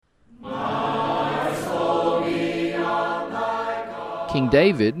King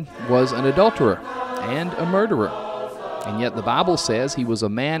David was an adulterer and a murderer, and yet the Bible says he was a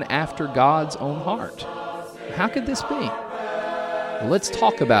man after God's own heart. How could this be? Well, let's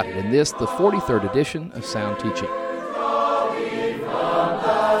talk about it in this, the 43rd edition of Sound Teaching.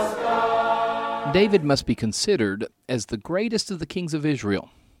 David must be considered as the greatest of the kings of Israel.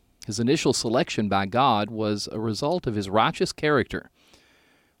 His initial selection by God was a result of his righteous character.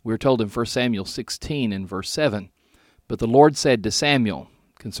 We're told in 1 Samuel 16 and verse 7, "But the Lord said to Samuel,"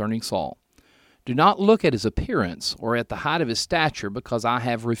 concerning Saul, "Do not look at his appearance or at the height of his stature, because I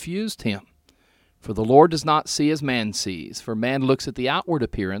have refused him. For the Lord does not see as man sees, for man looks at the outward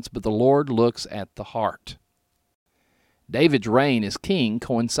appearance, but the Lord looks at the heart." David's reign as king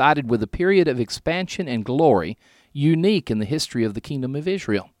coincided with a period of expansion and glory unique in the history of the kingdom of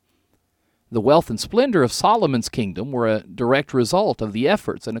Israel. The wealth and splendor of Solomon's kingdom were a direct result of the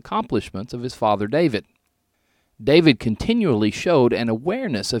efforts and accomplishments of his father David. David continually showed an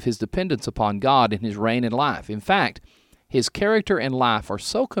awareness of his dependence upon God in his reign and life. In fact, his character and life are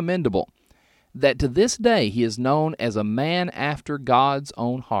so commendable that to this day he is known as a man after God's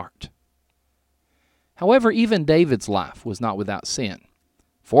own heart. However, even David's life was not without sin.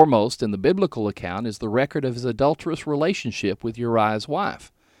 Foremost in the biblical account is the record of his adulterous relationship with Uriah's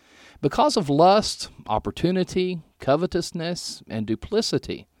wife. Because of lust, opportunity, covetousness, and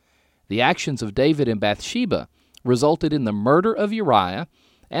duplicity, the actions of David and Bathsheba resulted in the murder of Uriah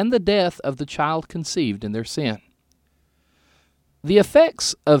and the death of the child conceived in their sin. The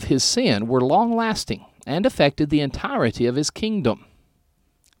effects of his sin were long-lasting and affected the entirety of his kingdom.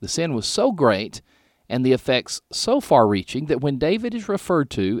 The sin was so great and the effects so far-reaching that when David is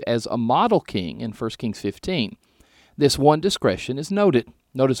referred to as a model king in 1 Kings 15, this one discretion is noted.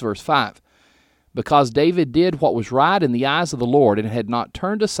 Notice verse 5. "Because David did what was right in the eyes of the Lord and had not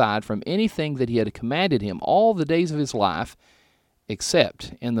turned aside from anything that he had commanded him all the days of his life,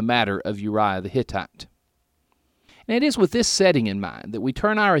 except in the matter of Uriah the Hittite." And it is with this setting in mind that we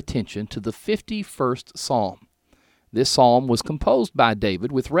turn our attention to the 51st Psalm. This psalm was composed by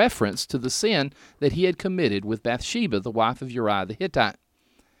David with reference to the sin that he had committed with Bathsheba, the wife of Uriah the Hittite.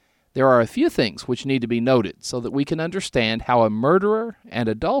 There are a few things which need to be noted so that we can understand how a murderer and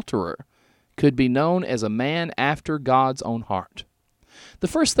adulterer could be known as a man after God's own heart. The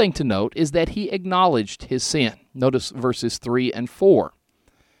first thing to note is that he acknowledged his sin. Notice verses 3 and 4.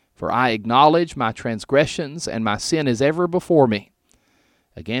 "For I acknowledge my transgressions, and my sin is ever before me.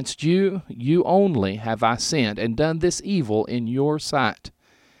 Against you, you only have I sinned, and done this evil in your sight,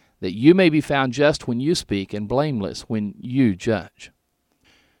 that you may be found just when you speak, and blameless when you judge."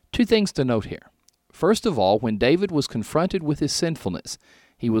 Two things to note here. First of all, when David was confronted with his sinfulness,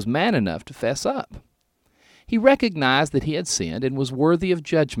 he was man enough to fess up. He recognized that he had sinned and was worthy of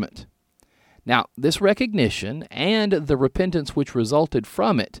judgment. Now, this recognition and the repentance which resulted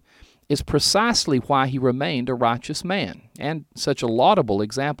from it is precisely why he remained a righteous man, and such a laudable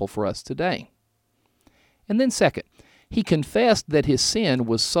example for us today. And then second, he confessed that his sin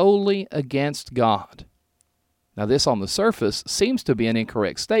was solely against God. Now this on the surface seems to be an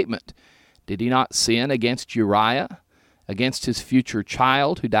incorrect statement. Did he not sin against Uriah, against his future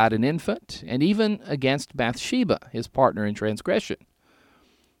child who died an infant, and even against Bathsheba, his partner in transgression?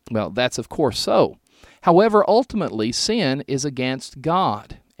 Well, that's of course so. However, ultimately, sin is against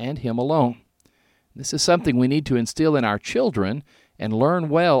God and Him alone. This is something we need to instill in our children and learn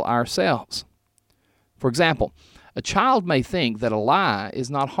well ourselves. For example, a child may think that a lie is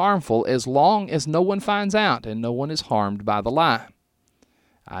not harmful as long as no one finds out and no one is harmed by the lie.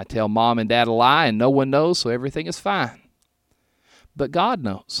 I tell mom and dad a lie and no one knows, so everything is fine. But God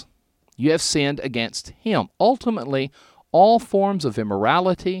knows. You have sinned against Him. Ultimately, all forms of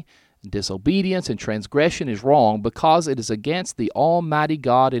immorality, disobedience, and transgression is wrong because it is against the Almighty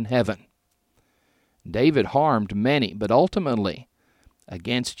God in heaven. David harmed many, but ultimately,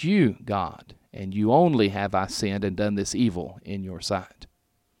 against you, God, and you only have I sinned and done this evil in your sight.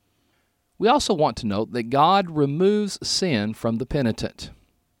 We also want to note that God removes sin from the penitent.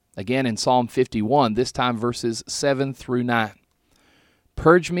 Again in Psalm 51, this time verses 7 through 9.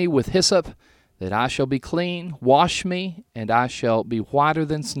 "Purge me with hyssop, that I shall be clean. Wash me, and I shall be whiter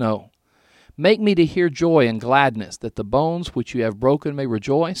than snow. Make me to hear joy and gladness, that the bones which you have broken may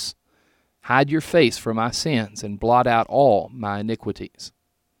rejoice. Hide your face from my sins, and blot out all my iniquities."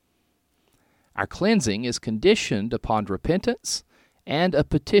 Our cleansing is conditioned upon repentance and a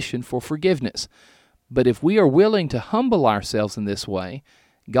petition for forgiveness. But if we are willing to humble ourselves in this way,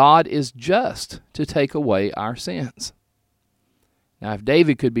 God is just to take away our sins. Now, if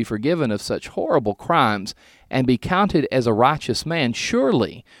David could be forgiven of such horrible crimes and be counted as a righteous man,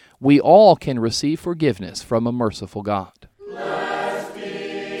 surely we all can receive forgiveness from a merciful God. Bless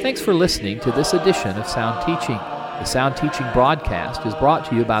Thanks for listening to this edition of Sound Teaching. The Sound Teaching broadcast is brought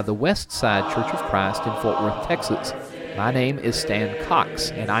to you by the West Side Church of Christ in Fort Worth, Texas. My name is Stan Cox,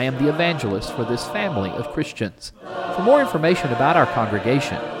 and I am the evangelist for this family of Christians. For more information about our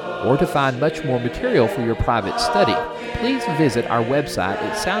congregation, or to find much more material for your private study, please visit our website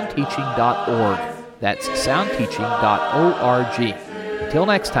at soundteaching.org. That's soundteaching.org. Until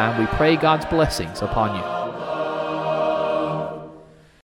next time, we pray God's blessings upon you.